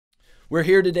We're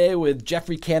here today with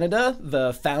Geoffrey Canada,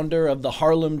 the founder of the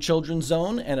Harlem Children's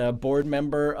Zone and a board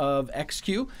member of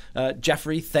XQ.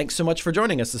 Geoffrey, thanks so much for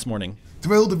joining us this morning.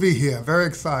 Thrilled to be here. Very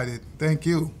excited. Thank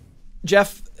you.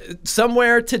 Jeff,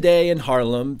 somewhere today in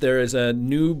Harlem, there is a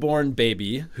newborn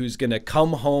baby who's going to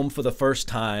come home for the first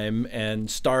time and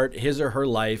start his or her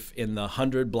life in the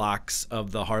 100 blocks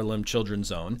of the Harlem Children's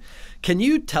Zone. Can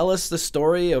you tell us the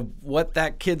story of what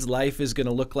that kid's life is going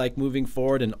to look like moving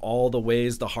forward and all the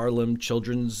ways the Harlem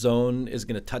Children's Zone is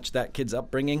going to touch that kid's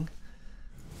upbringing?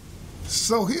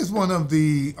 So here's one of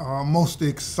the most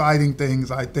exciting things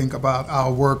I think about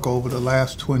our work over the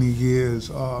last 20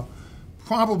 years.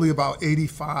 Probably about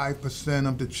 85%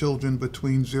 of the children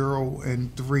between 0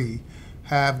 and 3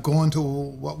 have gone to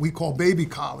what we call baby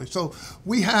college. So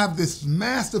we have this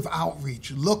massive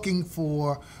outreach looking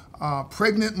for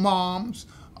pregnant moms,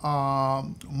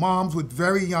 moms with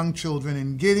very young children,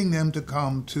 and getting them to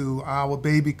come to our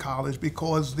baby college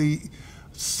because the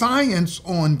science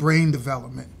on brain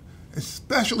development,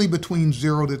 especially between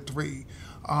 0 to 3,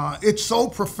 it's so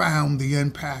profound, the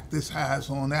impact this has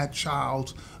on that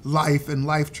child's life and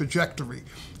life trajectory,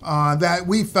 that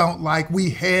we felt like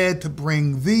we had to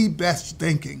bring the best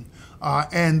thinking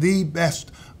and the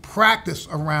best practice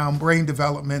around brain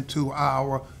development to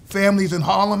our families in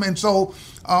Harlem. And so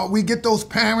we get those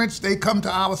parents, they come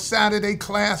to our Saturday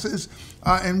classes,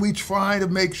 and we try to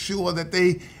make sure that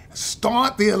they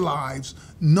start their lives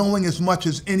knowing as much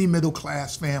as any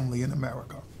middle-class family in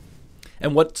America.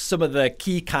 And what's some of the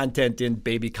key content in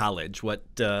baby college? What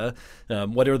are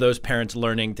those parents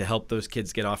learning to help those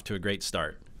kids get off to a great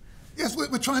start? Yes,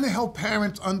 we're trying to help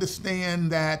parents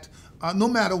understand that no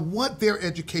matter what their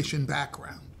education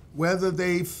background, whether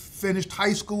they've finished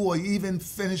high school or even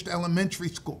finished elementary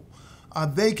school,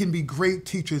 they can be great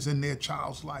teachers in their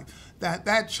child's life.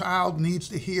 That child needs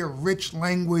to hear rich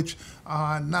language,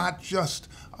 not just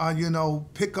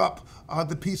pick up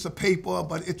the piece of paper,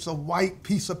 but it's a white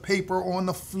piece of paper on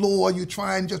the floor. You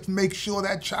try and just make sure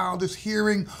that child is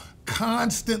hearing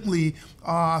constantly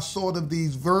sort of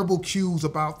these verbal cues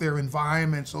about their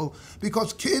environment. So,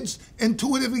 because kids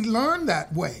intuitively learn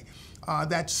that way.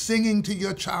 That singing to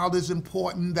your child is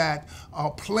important, that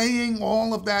playing,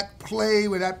 all of that play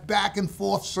with that back and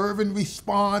forth serve and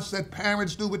response that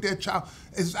parents do with their child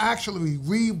is actually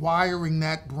rewiring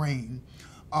that brain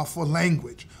for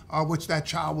language, which that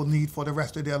child will need for the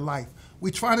rest of their life. We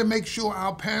try to make sure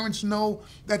our parents know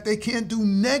that they can't do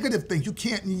negative things. You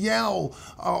can't yell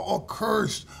or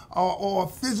curse or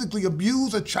physically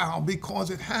abuse a child because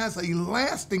it has a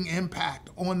lasting impact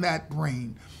on that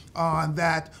brain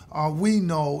that we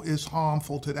know is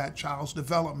harmful to that child's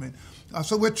development.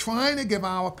 So we're trying to give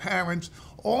our parents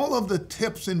all of the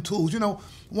tips and tools. You know,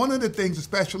 one of the things,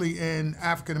 especially in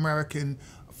African American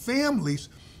families,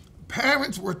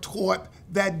 parents were taught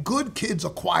that good kids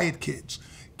are quiet kids,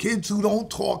 kids who don't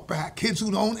talk back, kids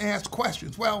who don't ask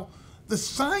questions. Well, the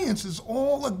science is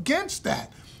all against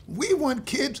that. We want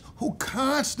kids who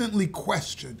constantly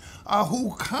question,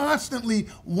 who constantly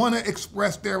want to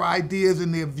express their ideas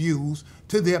and their views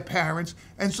to their parents.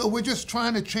 And so we're just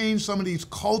trying to change some of these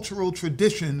cultural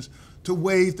traditions to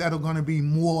ways that are going to be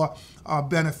more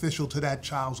beneficial to that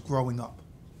child's growing up.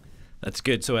 That's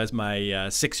good. So as my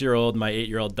 6-year-old, my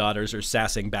 8-year-old daughters are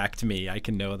sassing back to me, I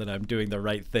can know that I'm doing the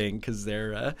right thing because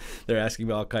they're asking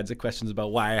me all kinds of questions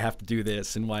about why I have to do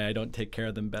this and why I don't take care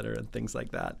of them better and things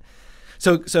like that.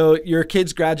 So your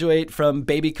kids graduate from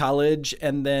baby college,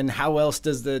 and then how else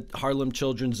does the Harlem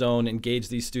Children's Zone engage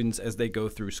these students as they go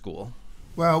through school?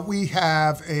 Well, we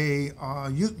have a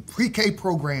pre-K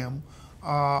program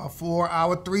for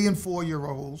our 3- and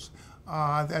 4-year-olds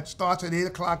that starts at 8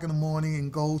 o'clock in the morning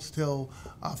and goes till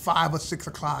 5 or 6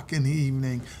 o'clock in the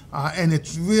evening. And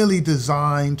it's really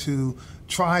designed to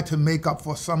try to make up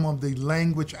for some of the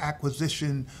language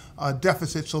acquisition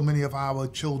deficits so many of our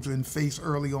children face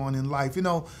early on in life. You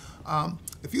know,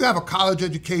 if you have a college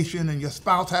education and your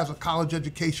spouse has a college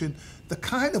education, the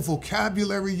kind of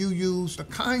vocabulary you use, the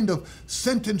kind of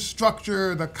sentence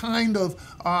structure, the kind of,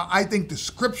 I think,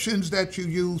 descriptions that you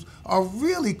use are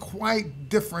really quite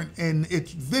different in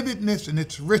its vividness and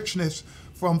its richness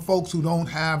from folks who don't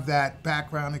have that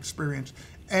background experience.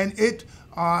 And it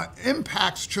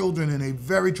impacts children in a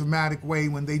very dramatic way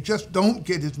when they just don't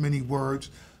get as many words.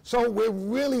 So we're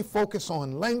really focused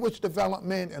on language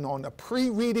development and on the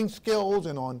pre-reading skills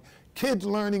and on kids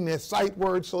learning their sight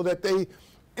words so that they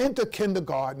enter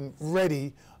kindergarten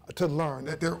ready to learn,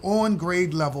 that they're on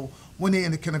grade level when they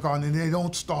enter kindergarten and they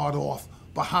don't start off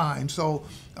behind. So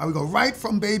we go right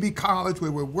from baby college,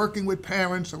 where we're working with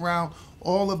parents around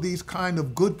all of these kind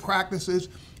of good practices,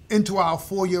 into our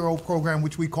 4-year-old program,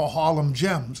 which we call Harlem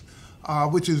Gems,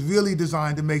 which is really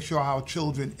designed to make sure our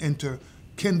children enter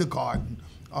kindergarten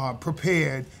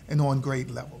prepared and on grade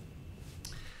level.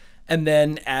 And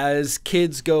then as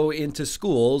kids go into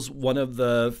schools, one of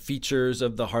the features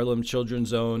of the Harlem Children's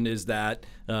Zone is that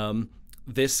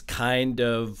this kind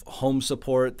of home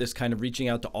support, this kind of reaching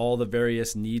out to all the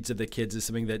various needs of the kids is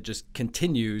something that just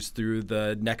continues through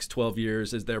the next 12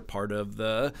 years as they're part of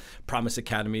the Promise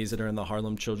Academies that are in the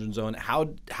Harlem Children's Zone.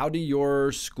 How do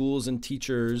your schools and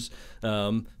teachers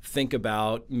think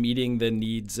about meeting the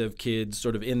needs of kids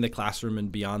sort of in the classroom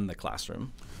and beyond the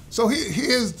classroom? So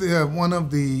here's one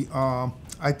of the,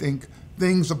 I think,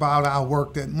 things about our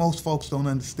work that most folks don't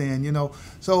understand,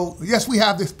 So yes, we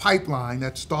have this pipeline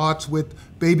that starts with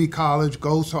baby college,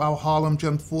 goes to our Harlem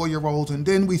Gym 4-year-olds, and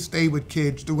then we stay with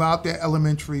kids throughout their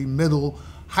elementary, middle,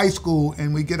 high school,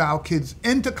 and we get our kids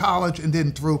into college and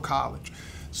then through college.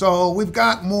 So we've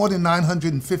got more than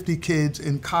 950 kids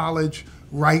in college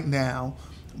right now,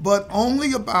 but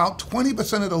only about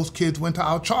 20% of those kids went to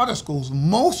our charter schools.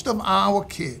 Most of our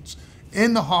kids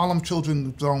in the Harlem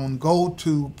Children's Zone go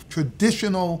to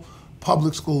traditional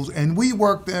public schools, and we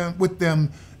work with them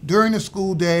during the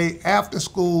school day, after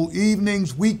school,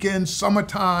 evenings, weekends,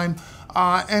 summertime,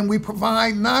 and we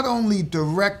provide not only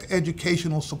direct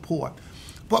educational support,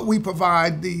 but we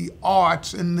provide the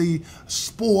arts and the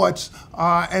sports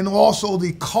and also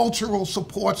the cultural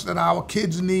supports that our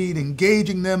kids need,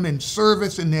 engaging them in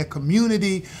service in their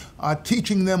community,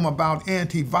 teaching them about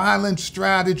anti-violence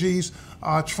strategies,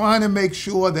 trying to make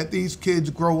sure that these kids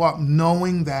grow up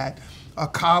knowing that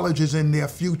college is in their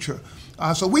future.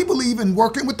 So we believe in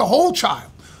working with the whole child.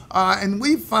 And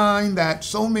we find that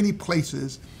so many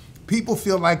places, people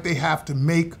feel like they have to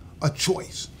make a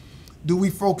choice. Do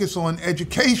we focus on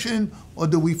education or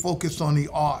do we focus on the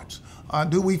arts?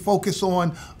 Do we focus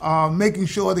on making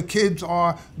sure the kids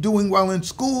are doing well in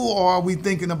school, or are we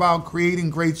thinking about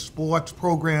creating great sports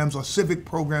programs or civic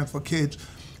programs for kids?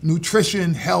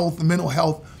 Nutrition, health, mental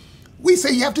health. We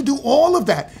say you have to do all of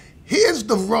that. Here's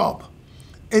the rub.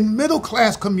 In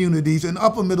middle-class communities and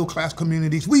upper-middle-class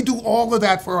communities, we do all of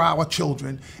that for our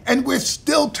children, and we're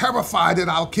still terrified that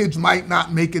our kids might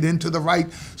not make it into the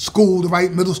right school, the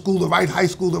right middle school, the right high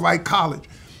school, the right college.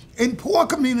 In poor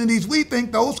communities, we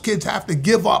think those kids have to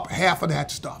give up half of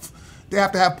that stuff. They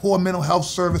have to have poor mental health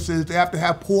services. They have to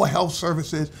have poor health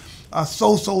services.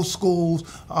 So-so schools,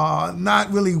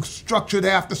 not really structured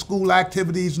after-school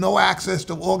activities, no access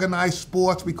to organized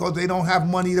sports because they don't have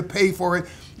money to pay for it.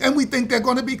 And we think they're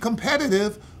going to be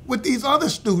competitive with these other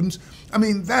students. I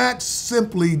mean, that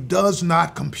simply does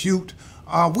not compute.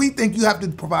 We think you have to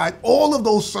provide all of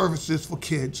those services for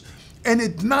kids. And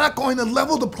it's not going to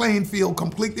level the playing field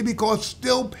completely because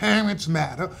still parents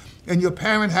matter. And your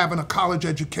parent having a college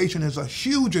education is a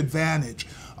huge advantage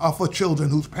for children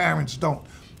whose parents don't.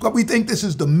 But we think this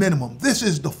is the minimum. This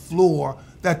is the floor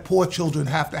that poor children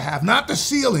have to have, not the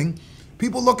ceiling.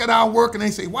 People look at our work and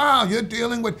they say, wow, you're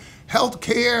dealing with health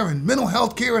care and mental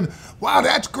health care, and wow,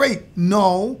 that's great.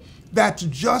 No, that's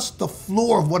just the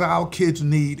floor of what our kids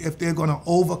need if they're going to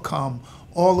overcome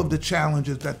all of the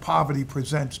challenges that poverty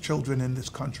presents children in this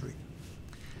country.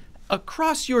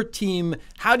 Across your team,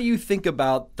 how do you think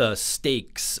about the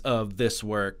stakes of this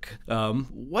work?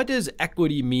 What does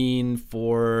equity mean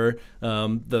for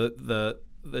the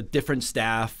different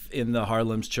staff in the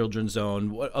Harlem's Children's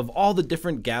Zone? Of all the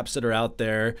different gaps that are out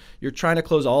there, you're trying to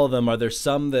close all of them. Are there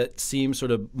some that seem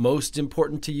sort of most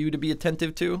important to you to be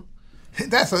attentive to?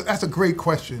 That's a great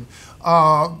question,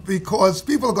 because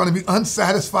people are going to be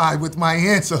unsatisfied with my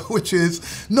answer, which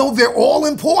is, no, they're all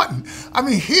important. I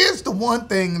mean, here's the one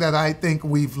thing that I think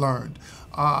we've learned,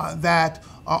 that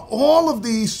all of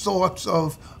these sorts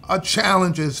of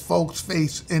challenges folks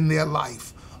face in their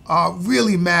life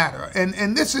really matter.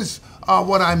 And this is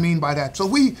what I mean by that. So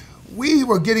we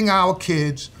were getting our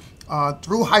kids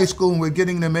through high school and we're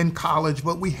getting them in college,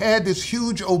 but we had this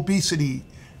huge obesity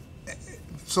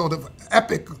sort of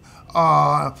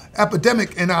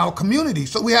epidemic in our community.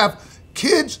 So we have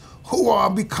kids who are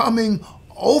becoming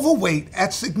overweight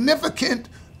at significant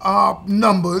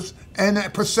numbers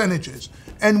and percentages.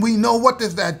 And we know, what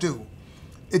does that do?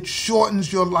 It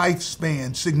shortens your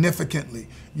lifespan significantly.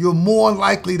 You're more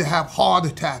likely to have heart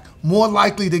attack, more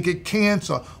likely to get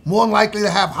cancer, more likely to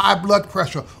have high blood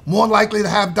pressure, more likely to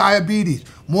have diabetes,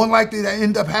 more likely to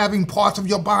end up having parts of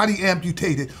your body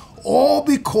amputated, all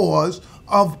because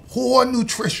of poor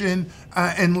nutrition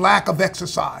and lack of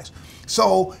exercise.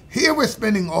 So here we're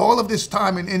spending all of this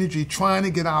time and energy trying to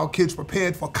get our kids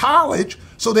prepared for college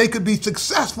so they could be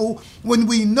successful, when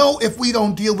we know if we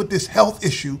don't deal with this health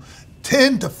issue,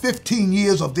 10 to 15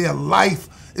 years of their life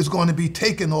is going to be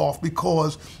taken off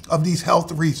because of these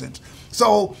health reasons.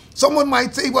 So someone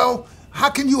might say, well, how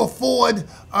can you afford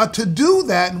to do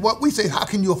that? And what we say, how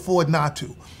can you afford not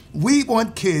to? We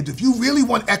want kids, if you really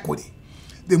want equity,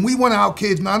 then we want our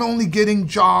kids not only getting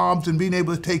jobs and being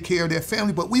able to take care of their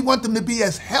family, but we want them to be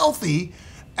as healthy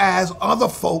as other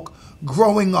folk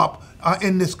growing up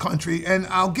in this country. And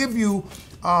I'll give you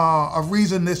a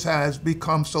reason this has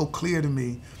become so clear to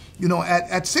me. You know,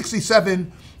 at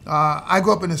 67, I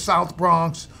grew up in the South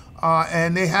Bronx,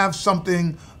 and they have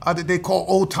something that they call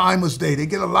Old Timers Day. They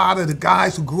get a lot of the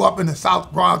guys who grew up in the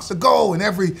South Bronx to go, and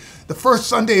the first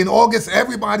Sunday in August,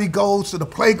 everybody goes to the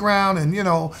playground, and you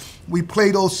know, we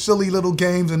play those silly little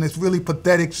games, and it's really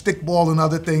pathetic, stickball and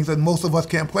other things that most of us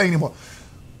can't play anymore.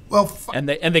 Well, and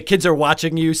the kids are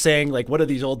watching you saying, like, what are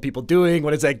these old people doing?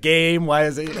 What is that game? Why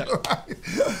is it? You know?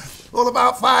 Right. Well,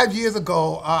 about 5 years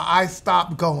ago, I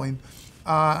stopped going.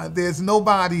 There's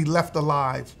nobody left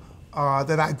alive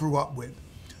that I grew up with.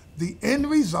 The end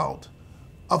result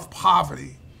of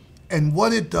poverty and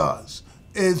what it does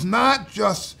is not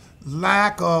just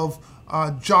lack of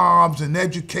jobs and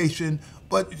education,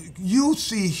 but you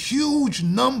see huge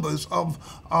numbers of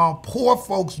poor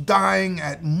folks dying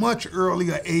at much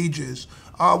earlier ages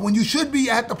when you should be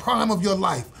at the prime of your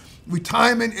life.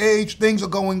 Retirement age, things are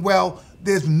going well.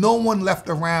 There's no one left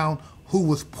around who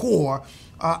was poor.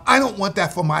 I don't want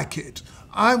that for my kids.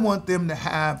 I want them to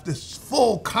have this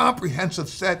full, comprehensive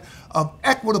set of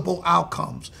equitable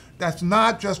outcomes. That's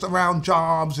not just around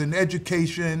jobs and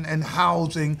education and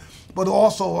housing, but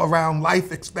also around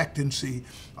life expectancy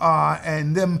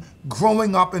and them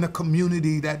growing up in a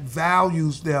community that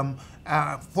values them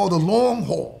for the long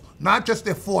haul, not just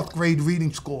their fourth grade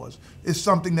reading scores, is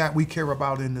something that we care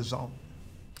about in the zone.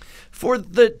 For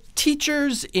the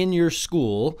teachers in your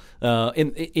school,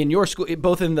 in your school,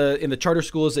 both in the charter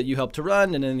schools that you help to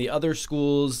run and in the other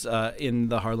schools in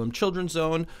the Harlem Children's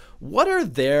Zone, what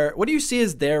do you see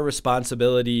as their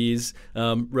responsibilities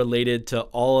related to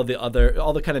all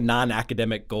the kind of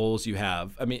non-academic goals you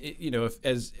have? I mean, you know,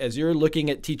 as you're looking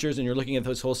at teachers and you're looking at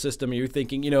this whole system, you're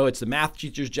thinking, you know, it's the math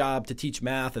teacher's job to teach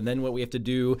math, and then what we have to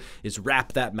do is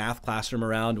wrap that math classroom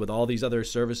around with all these other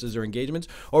services or engagements.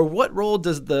 Or what role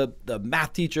does the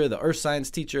math teacher, the earth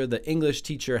science teacher, the English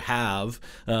teacher have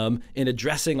in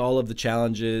addressing all of the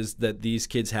challenges that these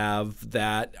kids have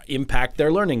that impact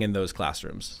their learning in those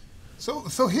classrooms?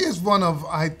 So here's one of,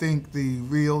 I think, the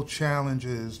real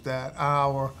challenges that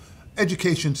our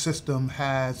education system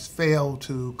has failed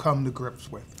to come to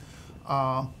grips with.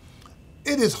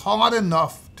 It is hard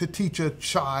enough to teach a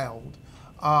child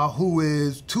who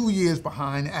is 2 years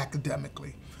behind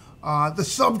academically the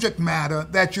subject matter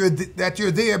that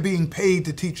you're there being paid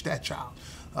to teach that child.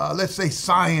 Let's say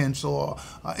science or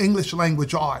English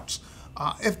language arts.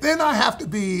 If then I have to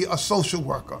be a social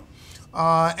worker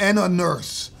and a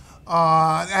nurse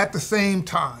at the same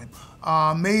time,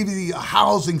 maybe a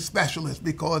housing specialist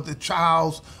because the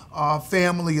child's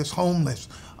family is homeless.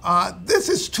 This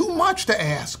is too much to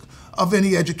ask of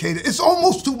any educator. It's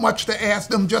almost too much to ask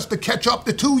them just to catch up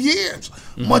to 2 years,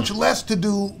 much less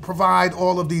to provide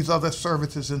all of these other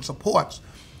services and supports.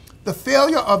 The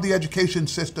failure of the education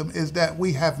system is that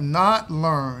we have not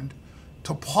learned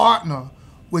to partner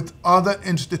with other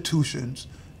institutions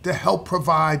to help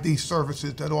provide these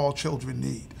services that all children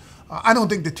need. I don't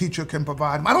think the teacher can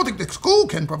provide them. I don't think the school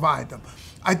can provide them.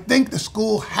 I think the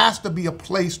school has to be a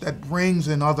place that brings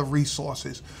in other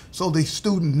resources so the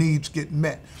student needs get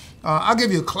met. I'll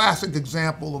give you a classic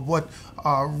example of what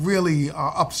really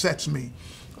upsets me.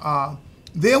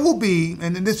 There will be,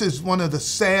 and this is one of the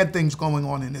sad things going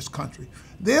on in this country,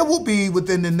 there will be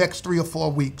within the next 3 or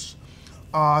 4 weeks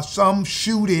some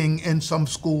shooting in some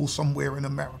school somewhere in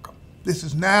America. This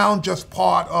is now just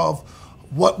part of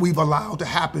what we've allowed to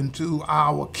happen to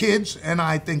our kids, and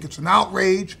I think it's an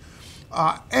outrage.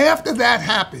 After that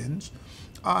happens,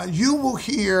 you will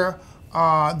hear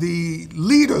the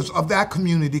leaders of that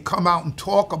community come out and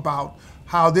talk about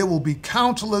how there will be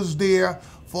counselors there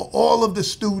for all of the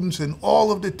students and all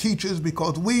of the teachers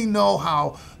because we know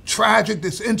how tragic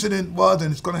this incident was and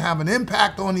it's going to have an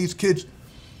impact on these kids.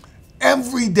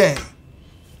 Every day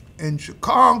in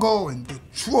Chicago and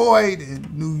Detroit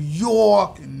and New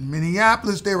York and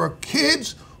Minneapolis, there are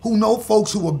kids who know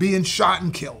folks who are being shot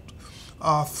and killed.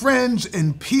 Friends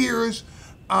and peers,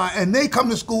 and they come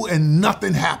to school and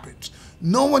nothing happens.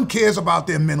 No one cares about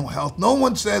their mental health. No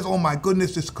one says, oh my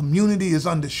goodness, this community is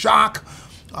under shock.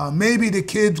 Maybe the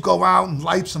kids go out and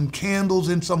light some candles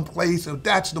in some place, if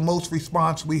that's the most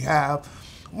response we have.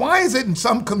 Why is it in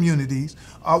some communities,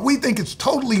 we think it's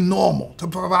totally normal to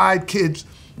provide kids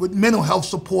with mental health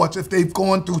supports if they've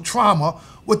gone through trauma,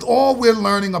 with all we're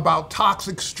learning about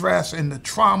toxic stress and the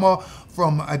trauma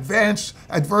from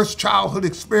adverse childhood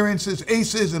experiences,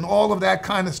 ACEs, and all of that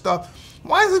kind of stuff.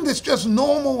 Why isn't this just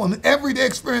normal and everyday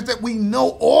experience that we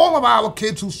know all of our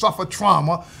kids who suffer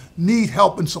trauma need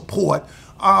help and support,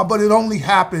 but it only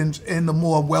happens in the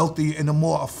more wealthy and the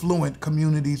more affluent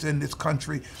communities in this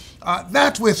country?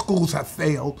 That's where schools have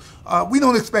failed. We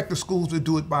don't expect the schools to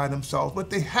do it by themselves,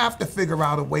 but they have to figure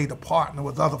out a way to partner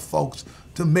with other folks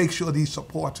to make sure these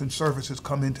supports and services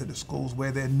come into the schools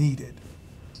where they're needed.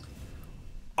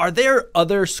 Are there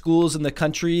other schools in the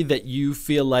country that you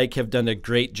feel like have done a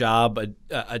great job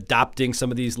adopting some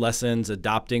of these lessons,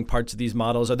 adopting parts of these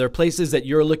models? Are there places that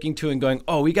you're looking to and going,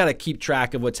 oh, we got to keep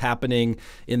track of what's happening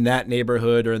in that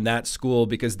neighborhood or in that school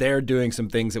because they're doing some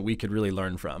things that we could really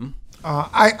learn from?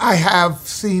 I have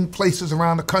seen places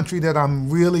around the country that I'm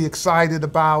really excited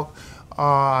about.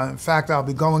 In fact, I'll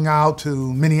be going out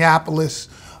to Minneapolis.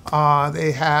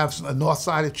 They have a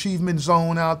Northside Achievement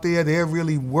Zone out there. They're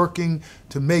really working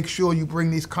to make sure you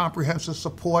bring these comprehensive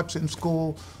supports in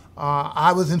school.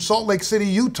 I was in Salt Lake City,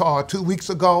 Utah 2 weeks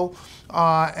ago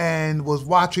and was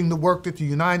watching the work that the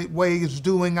United Way is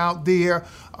doing out there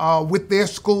with their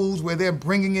schools, where they're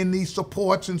bringing in these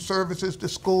supports and services to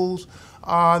schools.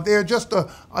 There are just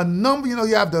a number,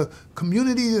 you have the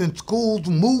community and schools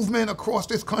movement across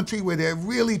this country where they're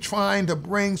really trying to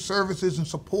bring services and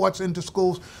supports into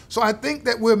schools. So I think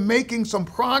that we're making some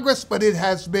progress, but it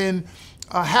has been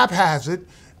haphazard.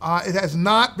 It has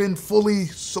not been fully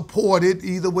supported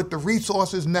either with the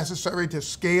resources necessary to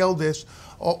scale this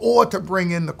or to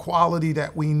bring in the quality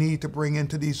that we need to bring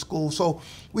into these schools. So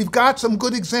we've got some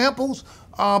good examples,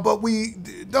 but we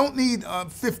don't need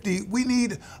 50. We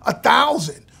need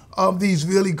 1,000 of these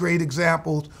really great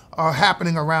examples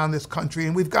happening around this country.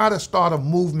 And we've got to start a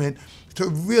movement to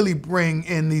really bring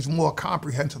in these more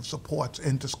comprehensive supports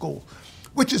into schools,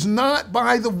 which is not,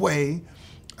 by the way,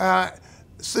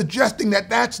 suggesting that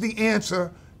that's the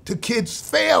answer to kids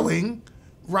failing,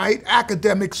 right,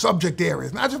 academic subject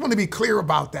areas. And I just want to be clear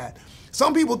about that.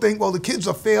 Some people think, well, the kids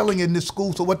are failing in this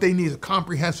school, so what they need is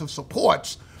comprehensive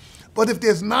supports. But if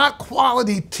there's not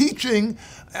quality teaching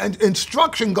and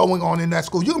instruction going on in that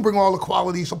school, you can bring all the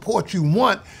quality support you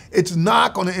want. It's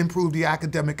not going to improve the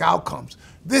academic outcomes.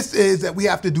 This is that we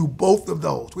have to do both of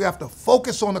those. We have to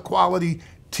focus on the quality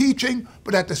teaching,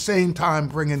 but at the same time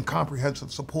bring in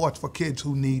comprehensive supports for kids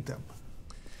who need them.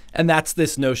 And that's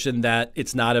this notion that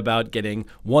it's not about getting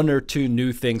one or two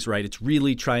new things right. It's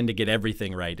really trying to get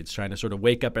everything right. It's trying to sort of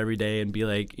wake up every day and be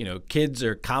like, kids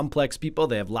are complex people.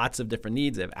 They have lots of different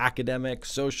needs. They have academic,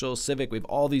 social, civic. We have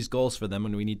all these goals for them,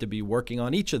 and we need to be working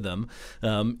on each of them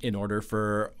in order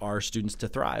for our students to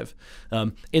thrive.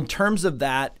 In terms of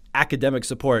that academic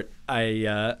support, so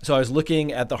I was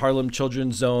looking at the Harlem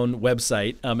Children's Zone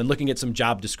website and looking at some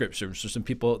job descriptions for some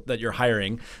people that you're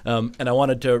hiring, and I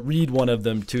wanted to read one of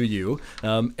them to you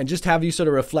and just have you sort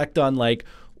of reflect on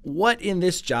what in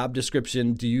this job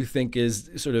description do you think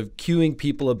is sort of cueing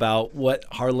people about what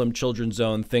Harlem Children's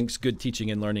Zone thinks good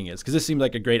teaching and learning is? Because this seemed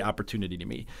like a great opportunity to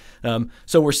me.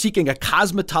 So we're seeking a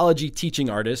cosmetology teaching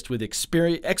artist with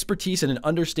expertise and an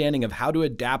understanding of how to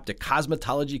adapt a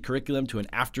cosmetology curriculum to an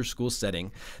after-school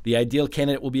setting. The ideal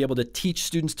candidate will be able to teach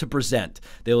students to present.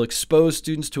 They will expose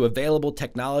students to available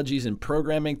technologies and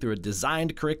programming through a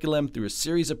designed curriculum through a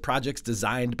series of projects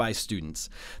designed by students.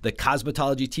 The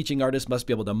cosmetology teaching artist must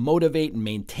be able to motivate and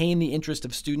maintain the interest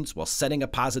of students while setting a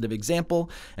positive example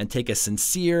and take a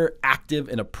sincere, active,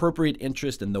 and appropriate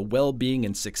interest in the well-being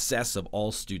and success of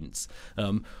all students.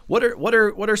 What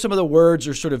are some of the words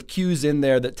or sort of cues in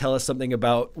there that tell us something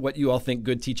about what you all think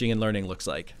good teaching and learning looks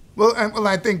like? Well,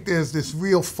 I think there's this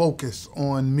real focus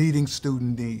on meeting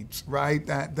student needs, right?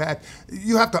 That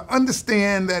you have to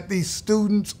understand that these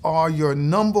students are your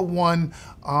number one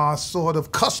sort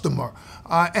of customer,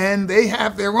 and they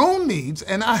have their own needs.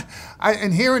 And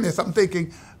in hearing this, I'm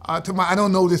thinking, I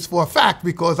don't know this for a fact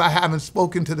because I haven't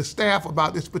spoken to the staff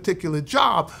about this particular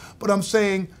job, but I'm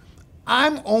saying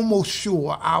I'm almost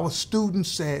sure our students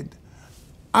said,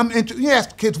 you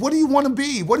ask kids, what do you want to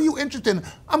be? What are you interested in?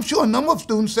 I'm sure a number of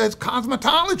students says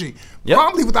cosmetology,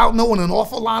 probably without knowing an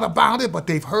awful lot about it, but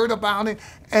they've heard about it.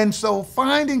 And so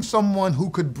finding someone who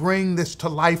could bring this to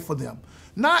life for them,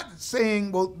 not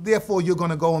saying, well, therefore you're going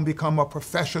to go and become a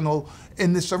professional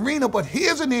in this arena, but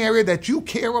here's an area that you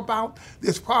care about.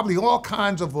 There's probably all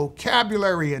kinds of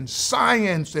vocabulary and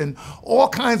science and all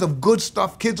kinds of good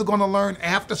stuff kids are going to learn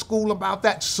after school about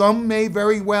that. Some may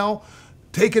very well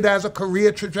take it as a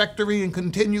career trajectory and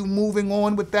continue moving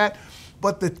on with that.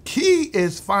 But the key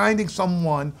is finding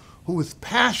someone who is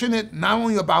passionate not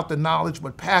only about the knowledge,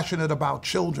 but passionate about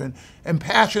children and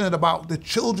passionate about the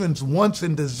children's wants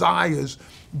and desires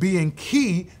being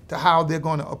key to how they're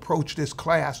going to approach this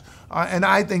class. And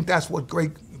I think that's what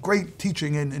great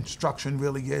teaching and instruction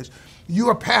really is. You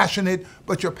are passionate,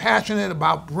 but you're passionate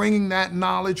about bringing that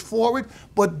knowledge forward,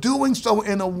 but doing so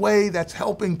in a way that's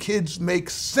helping kids make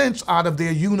sense out of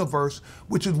their universe,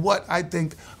 which is what I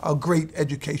think a great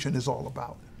education is all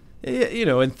about. You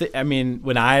know, and I mean,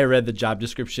 when I read the job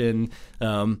description,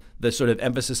 the sort of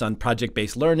emphasis on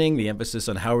project-based learning, the emphasis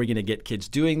on how are we going to get kids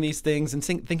doing these things, and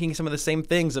thinking some of the same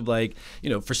things of like, you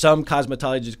know, for some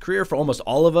cosmetologists' career, for almost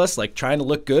all of us, like trying to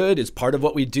look good is part of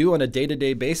what we do on a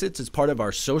day-to-day basis. It's part of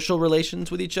our social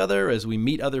relations with each other as we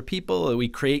meet other people. We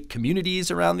create communities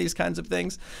around these kinds of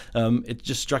things. It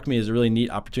just struck me as a really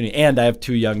neat opportunity. And I have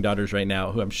 2 young daughters right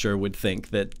now who I'm sure would think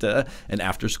that an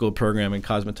after-school program in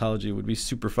cosmetology would be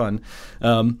super fun.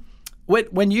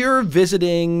 When you're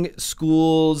visiting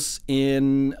schools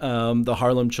in the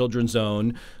Harlem Children's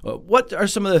Zone, what are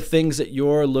some of the things that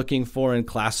you're looking for in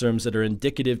classrooms that are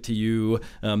indicative to you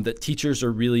that teachers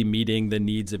are really meeting the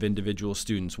needs of individual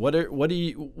students? What are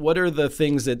the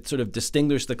things that sort of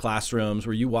distinguish the classrooms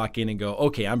where you walk in and go,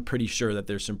 okay, I'm pretty sure that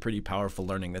there's some pretty powerful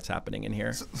learning that's happening in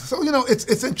here? So you know,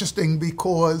 it's interesting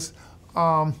because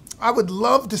I would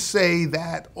love to say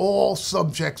that all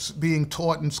subjects being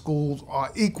taught in schools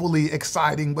are equally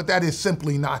exciting, but that is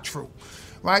simply not true,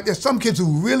 right? There's some kids who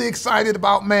are really excited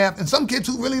about math and some kids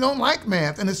who really don't like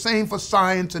math, and the same for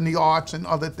science and the arts and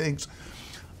other things.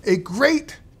 A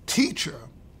great teacher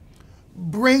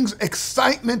brings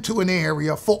excitement to an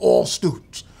area for all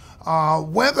students.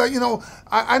 Whether, you know,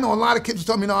 I know a lot of kids who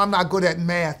tell me, no, I'm not good at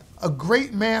math. A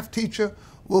great math teacher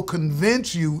will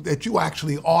convince you that you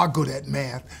actually are good at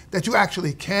math, that you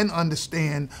actually can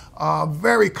understand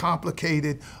very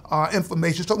complicated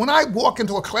information. So when I walk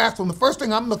into a classroom, the first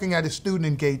thing I'm looking at is student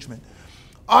engagement.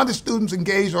 Are the students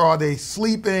engaged, or are they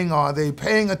sleeping? Are they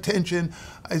paying attention?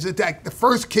 Is it that the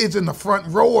first kids in the front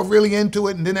row are really into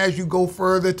it, and then as you go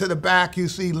further to the back, you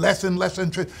see less and less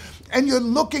interest? And you're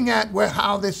looking at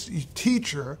how this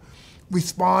teacher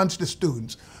responds to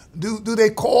students. Do they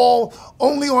call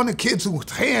only on the kids whose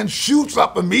hand shoots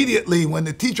up immediately when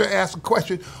the teacher asks a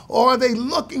question? Or are they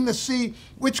looking to see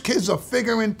which kids are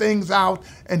figuring things out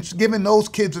and giving those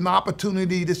kids an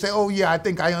opportunity to say, oh yeah, I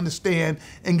think I understand,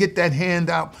 and get that hand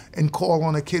out and call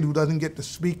on a kid who doesn't get to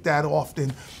speak that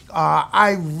often?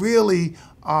 I really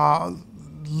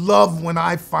love when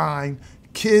I find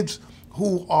kids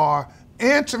who are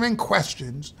answering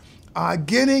questions,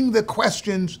 getting the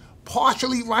questions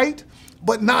partially right,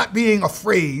 but not being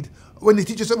afraid when the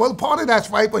teacher said, well, part of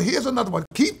that's right, but here's another one.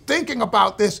 Keep thinking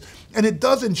about this, and it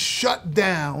doesn't shut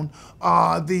down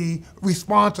the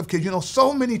response of kids. You know,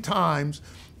 so many times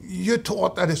you're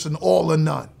taught that it's an all or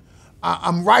none.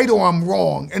 I'm right or I'm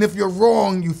wrong, and if you're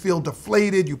wrong, you feel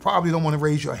deflated. You probably don't want to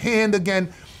raise your hand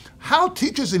again. How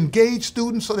teachers engage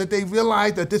students so that they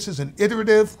realize that this is an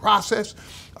iterative process.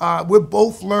 We're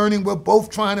both learning, we're both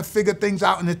trying to figure things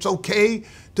out, and it's okay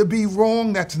to be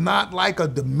wrong. That's not like a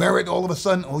demerit all of a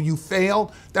sudden, oh, you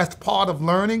failed. That's part of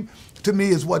learning, to me,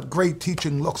 is what great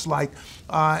teaching looks like.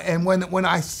 And when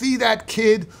I see that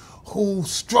kid who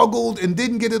struggled and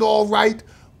didn't get it all right,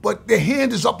 but their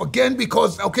hand is up again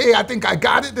because, okay, I think I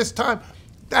got it this time,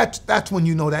 that's when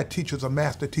you know that teacher's a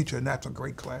master teacher, and that's a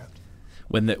great class.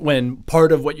 When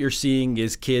part of what you're seeing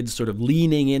is kids sort of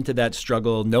leaning into that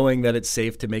struggle, knowing that it's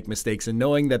safe to make mistakes, and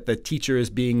knowing that the teacher is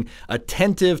being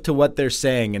attentive to what they're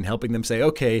saying and helping them say,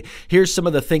 okay, here's some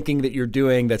of the thinking that you're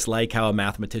doing that's like how a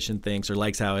mathematician thinks or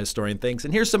likes how a historian thinks,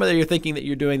 and here's some of your thinking that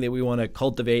you're doing that we want to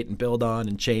cultivate and build on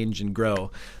and change and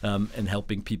grow, and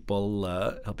helping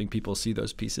people see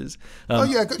those pieces. Oh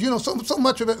yeah, because you know, so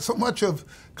much of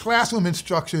classroom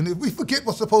instruction, we forget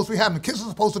what's supposed to be happening. Kids are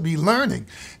supposed to be learning.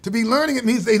 To be learning, it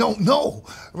means they don't know,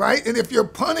 right? And if you're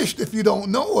punished if you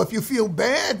don't know, if you feel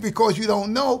bad because you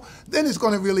don't know, then it's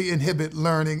going to really inhibit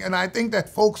learning. And I think that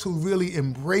folks who really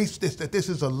embrace this, that this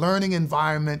is a learning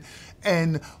environment,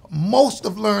 and most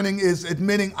of learning is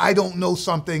admitting I don't know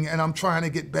something and I'm trying to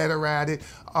get better at it.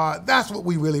 That's what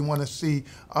we really want to see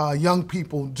young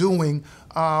people doing.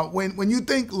 When you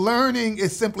think learning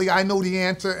is simply I know the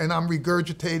answer and I'm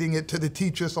regurgitating it to the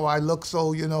teacher so I look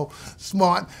so, you know,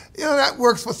 smart, you know, that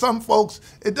works for some folks.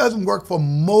 It doesn't work for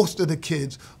most of the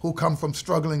kids who come from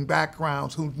struggling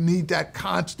backgrounds, who need that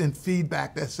constant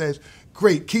feedback that says,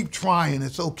 great, keep trying.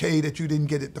 It's okay that you didn't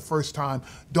get it the first time.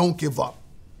 Don't give up.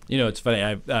 You know, it's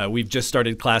funny. We've just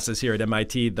started classes here at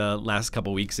MIT the last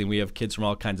couple of weeks, and we have kids from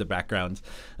all kinds of backgrounds.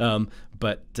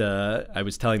 but I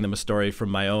was telling them a story from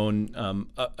my own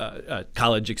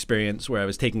college experience where I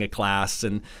was taking a class,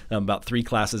 and about 3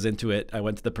 classes into it, I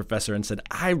went to the professor and said,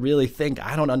 I really think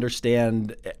I don't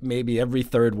understand maybe every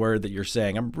third word that you're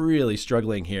saying. I'm really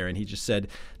struggling here. And he just said,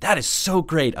 that is so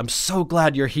great. I'm so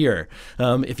glad you're here.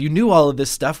 If you knew all of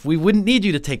this stuff, we wouldn't need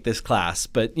you to take this class,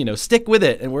 but stick with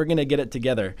it and we're going to get it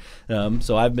together.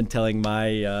 So I've been telling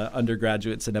my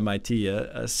undergraduates at MIT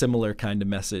a similar kind of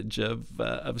message of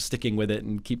sticking with it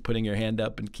and keep putting your hand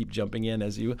up and keep jumping in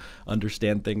as you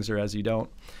understand things or as you don't.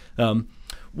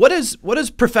 What is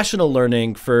professional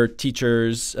learning for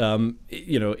teachers,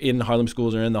 in Harlem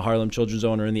schools or in the Harlem Children's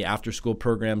Zone or in the after-school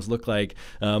programs look like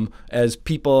as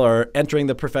people are entering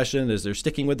the profession, as they're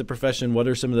sticking with the profession? What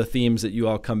are some of the themes that you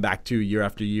all come back to year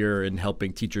after year in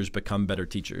helping teachers become better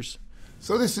teachers?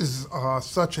 So this is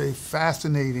such a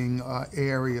fascinating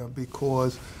area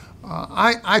because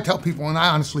I tell people, and I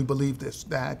honestly believe this,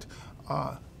 that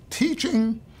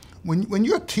teaching, when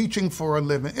you're teaching for a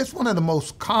living, it's one of the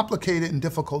most complicated and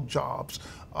difficult jobs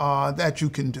that you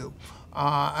can do.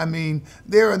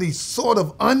 There are these sort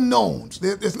of unknowns.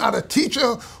 There's not a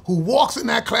teacher who walks in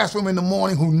that classroom in the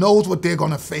morning who knows what they're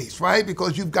going to face, right?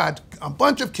 Because you've got a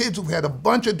bunch of kids who've had a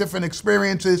bunch of different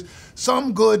experiences,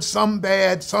 some good, some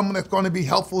bad, some that's going to be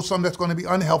helpful, some that's going to be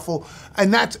unhelpful,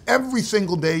 and that's every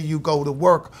single day you go to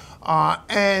work.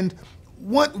 And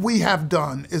what we have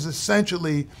done is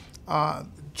essentially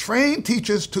train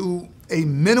teachers to a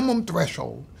minimum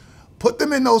threshold, put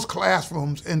them in those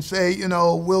classrooms and say,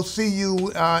 we'll see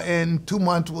you in 2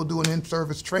 months, we'll do an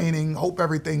in-service training, hope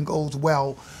everything goes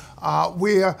well.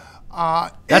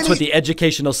 That's what the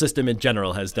educational system in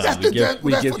general has done.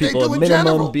 We give people a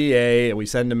minimum BA, and we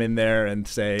send them in there and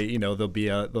say, there'll be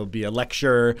a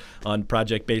lecture on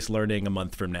project-based learning a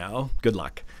month from now. Good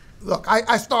luck. Look,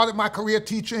 I started my career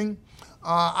teaching.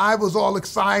 I was all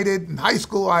excited. In high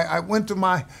school, I went to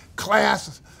my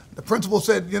class. The principal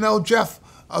said, Jeff,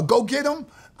 go get him.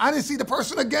 I didn't see the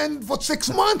person again for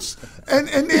 6 months. And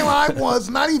there I was,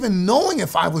 not even knowing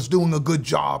if I was doing a good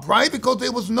job, right? Because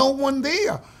there was no one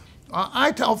there.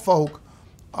 I tell folk,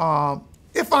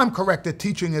 if I'm correct, that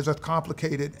teaching is as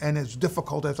complicated and as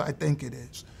difficult as I think it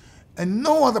is. And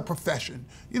no other profession.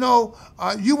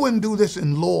 You wouldn't do this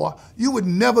in law. You would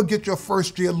never get your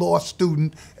first-year law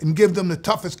student and give them the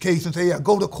toughest case and say, yeah,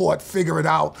 go to court, figure it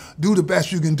out, do the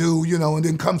best you can do, and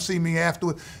then come see me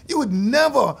afterward. You would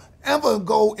never, ever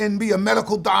go and be a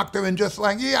medical doctor and just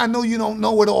like, yeah, I know you don't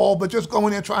know it all, but just go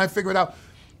in there and try and figure it out.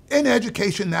 In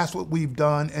education, that's what we've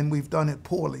done, and we've done it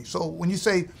poorly. So when you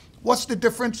say, what's the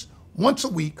difference? Once a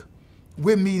week,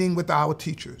 we're meeting with our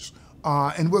teachers,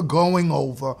 and we're going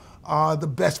over the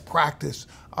best practice.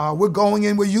 We're going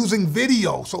in, we're using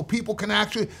video so people can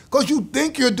actually, because you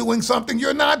think you're doing something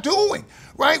you're not doing,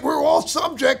 right? We're all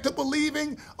subject to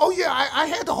believing, oh yeah, I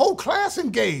had the whole class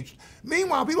engaged.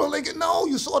 Meanwhile, people are like, no,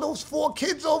 you saw those 4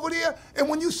 kids over there, and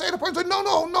when you say to the person,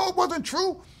 no, it wasn't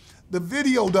true, the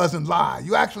video doesn't lie.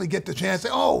 You actually get the chance to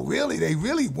say, oh, really? They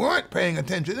really weren't paying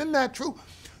attention. Isn't that true?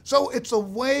 So it's a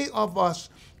way of us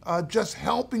just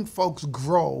helping folks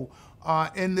grow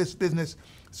in this business.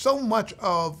 So much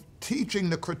of teaching,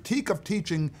 the critique of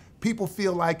teaching, people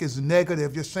feel like is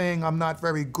negative. You're saying I'm not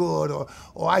very good or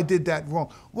I did that wrong.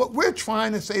 What we're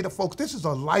trying to say to folks, this is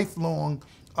a lifelong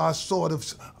sort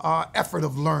of effort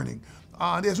of learning.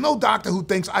 There's no doctor who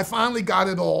thinks, I finally got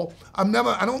it all. I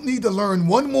don't need to learn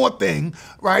one more thing,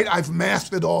 right? I've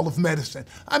mastered all of medicine.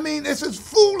 This is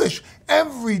foolish.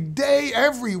 Every day,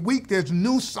 every week, there's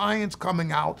new science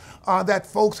coming out that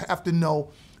folks have to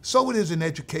know. So it is in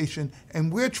education,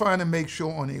 and we're trying to make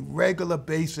sure on a regular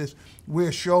basis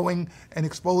we're showing and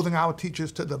exposing our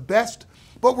teachers to the best,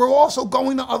 but we're also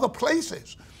going to other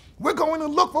places. We're going to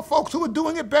look for folks who are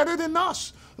doing it better than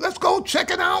us. Let's go check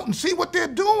it out and see what they're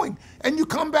doing. And you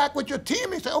come back with your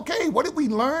team and say, okay, what did we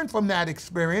learn from that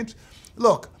experience?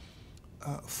 Look,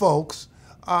 folks,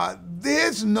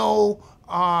 there's no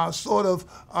sort of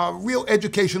real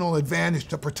educational advantage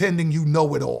to pretending you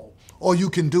know it all or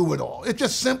you can do it all. It's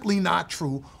just simply not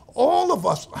true. All of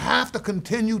us have to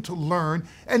continue to learn,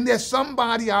 and there's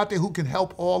somebody out there who can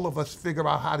help all of us figure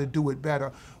out how to do it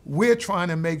better. We're trying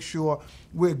to make sure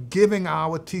we're giving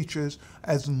our teachers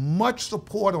as much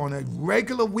support on a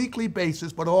regular weekly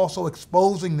basis, but also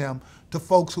exposing them to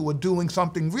folks who are doing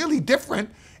something really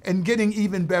different and getting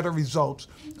even better results.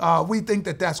 We think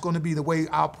that that's going to be the way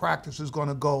our practice is going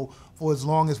to go for as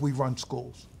long as we run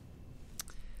schools.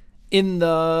 In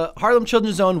the Harlem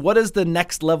Children's Zone, what does the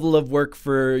next level of work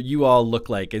for you all look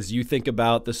like as you think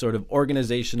about the sort of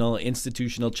organizational,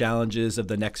 institutional challenges of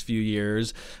the next few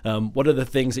years? What are the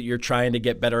things that you're trying to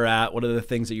get better at? What are the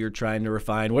things that you're trying to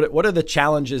refine? What are the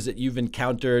challenges that you've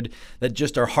encountered that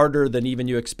just are harder than even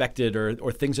you expected,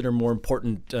 or things that are more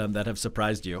important that have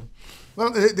surprised you?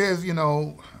 Well, there's,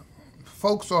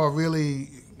 folks are really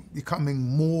becoming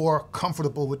more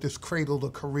comfortable with this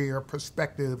cradle-to-career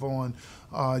perspective on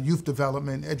youth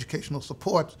development, educational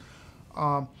support.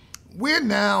 We're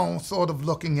now sort of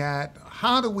looking at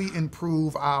how do we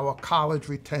improve our college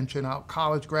retention, our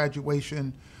college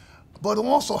graduation, but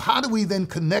also how do we then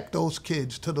connect those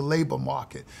kids to the labor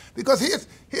market? Because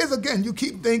here's again, you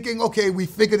keep thinking, okay, we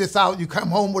figure this out, you come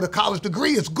home with a college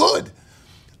degree, it's good.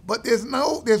 But there's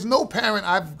no parent,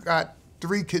 I've got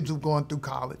 3 kids who've gone through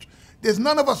college. There's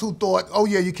none of us who thought, oh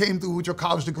yeah, you came through with your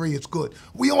college degree, it's good.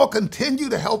 We all continue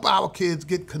to help our kids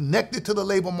get connected to the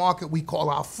labor market. We call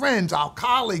our friends, our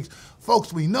colleagues,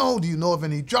 folks we know, do you know of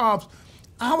any jobs?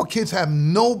 Our kids have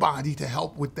nobody to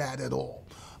help with that at all.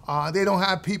 They don't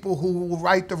have people who will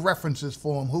write the references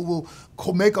for them, who will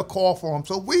make a call for them.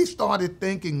 So we started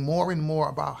thinking more and more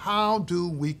about how do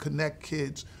we connect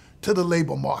kids to the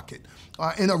labor market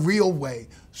in a real way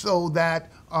so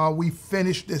that we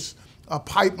finish this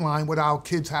pipeline with our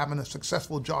kids having a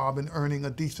successful job and earning a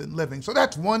decent living. So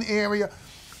that's one area.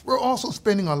 We're also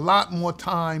spending a lot more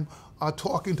time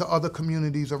talking to other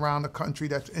communities around the country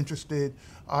that's interested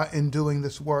in doing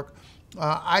this work.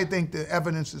 I think the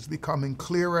evidence is becoming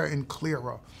clearer and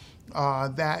clearer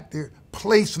that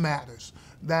place matters,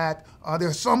 that there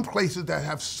are some places that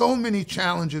have so many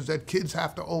challenges that kids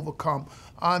have to overcome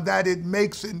that it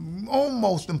makes it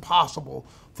almost impossible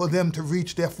for them to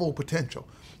reach their full potential.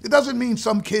 It doesn't mean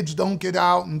some kids don't get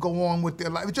out and go on with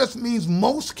their life. It just means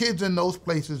most kids in those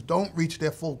places don't reach their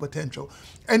full potential.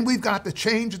 And we've got to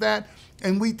change that.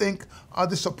 And we think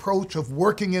this approach of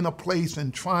working in a place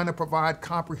and trying to provide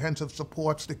comprehensive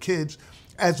supports to kids,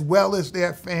 as well as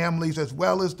their families, as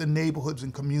well as the neighborhoods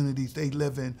and communities they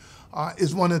live in,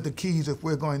 is one of the keys if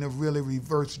we're going to really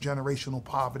reverse generational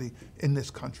poverty in this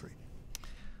country.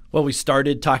 Well, we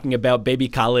started talking about baby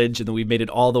college, and then we made it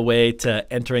all the way to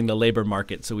entering the labor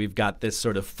market. So we've got this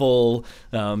sort of full,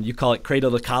 you call it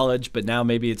cradle to college, but now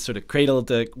maybe it's sort of cradle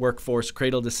to workforce,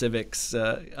 cradle to civics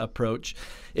approach.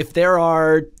 If there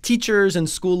are teachers and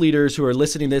school leaders who are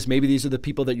listening to this, maybe these are the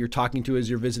people that you're talking to as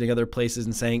you're visiting other places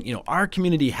and saying, our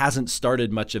community hasn't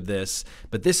started much of this,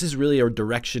 but this is really a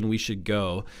direction we should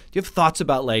go. Do you have thoughts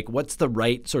about what's the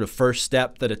right sort of first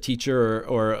step that a teacher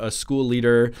or a school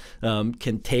leader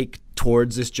can take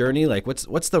towards this journey?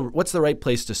 What's the right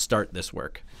place to start this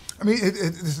work? I mean,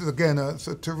 this is again it's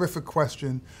a terrific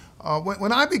question.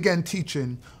 When I began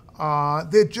teaching,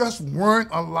 there just weren't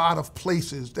a lot of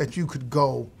places that you could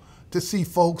go to see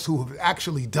folks who have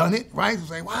actually done it, right?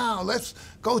 Say, wow, let's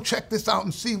go check this out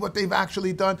and see what they've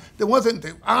actually done. There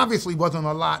obviously wasn't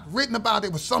a lot written about it.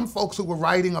 There were some folks who were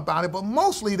writing about it, but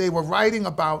mostly they were writing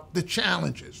about the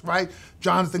challenges, right?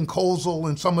 Jonathan Kozol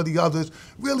and some of the others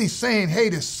really saying, hey,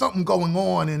 there's something going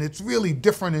on and it's really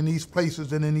different in these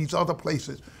places than in these other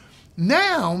places.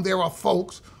 Now there are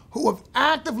folks who have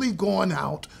actively gone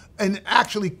out and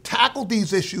actually tackled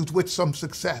these issues with some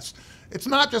success. It's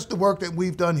not just the work that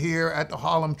we've done here at the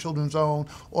Harlem Children's Zone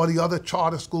or the other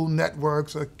charter school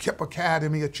networks, or KIPP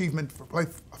Academy, Achievement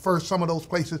First, some of those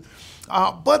places.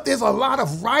 But there's a lot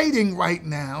of writing right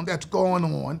now that's going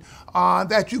on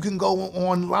that you can go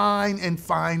online and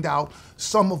find out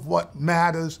some of what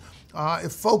matters.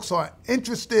 If folks are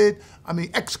interested, I mean,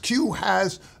 XQ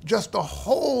has just a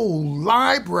whole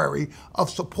library of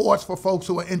supports for folks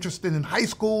who are interested in high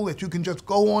school that you can just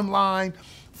go online,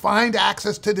 find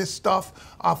access to this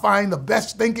stuff, find the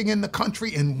best thinking in the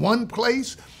country in one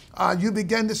place. You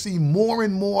begin to see more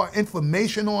and more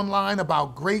information online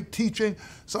about great teaching.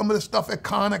 Some of the stuff at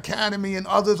Khan Academy and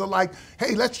others are like,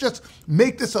 hey, let's just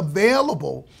make this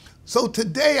available. So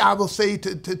today I will say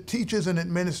to teachers and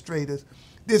administrators,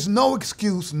 there's no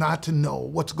excuse not to know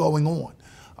what's going on.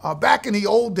 Back in the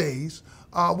old days,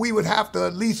 we would have to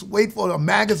at least wait for a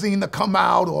magazine to come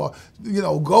out or,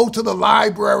 go to the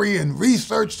library and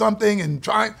research something and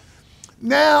try.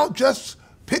 Now, just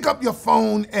pick up your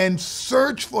phone and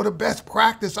search for the best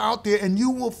practice out there, and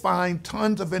you will find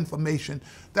tons of information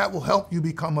that will help you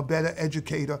become a better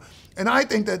educator. And I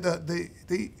think that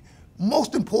the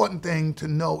most important thing to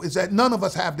know is that none of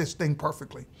us have this thing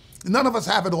perfectly. None of us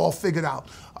have it all figured out.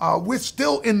 We're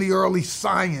still in the early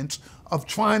science of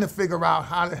trying to figure out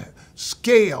how to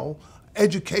scale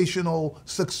educational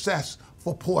success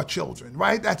for poor children,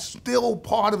 right? That's still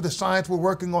part of the science we're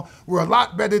working on. We're a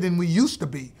lot better than we used to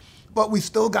be. but we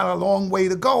still got a long way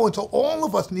to go. And so all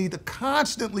of us need to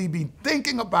constantly be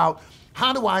thinking about,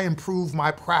 how do I improve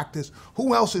my practice?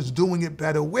 Who else is doing it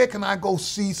better? Where can I go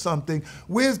see something?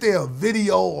 Where's there a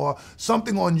video or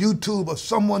something on YouTube of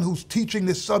someone who's teaching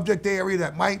this subject area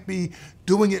that might be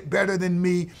doing it better than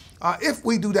me? If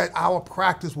we do that, our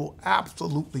practice will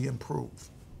absolutely improve.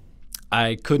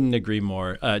 I couldn't agree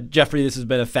more. Geoffrey, this has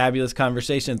been a fabulous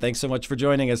conversation. Thanks so much for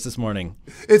joining us this morning.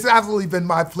 It's absolutely been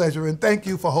my pleasure, and thank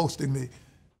you for hosting me.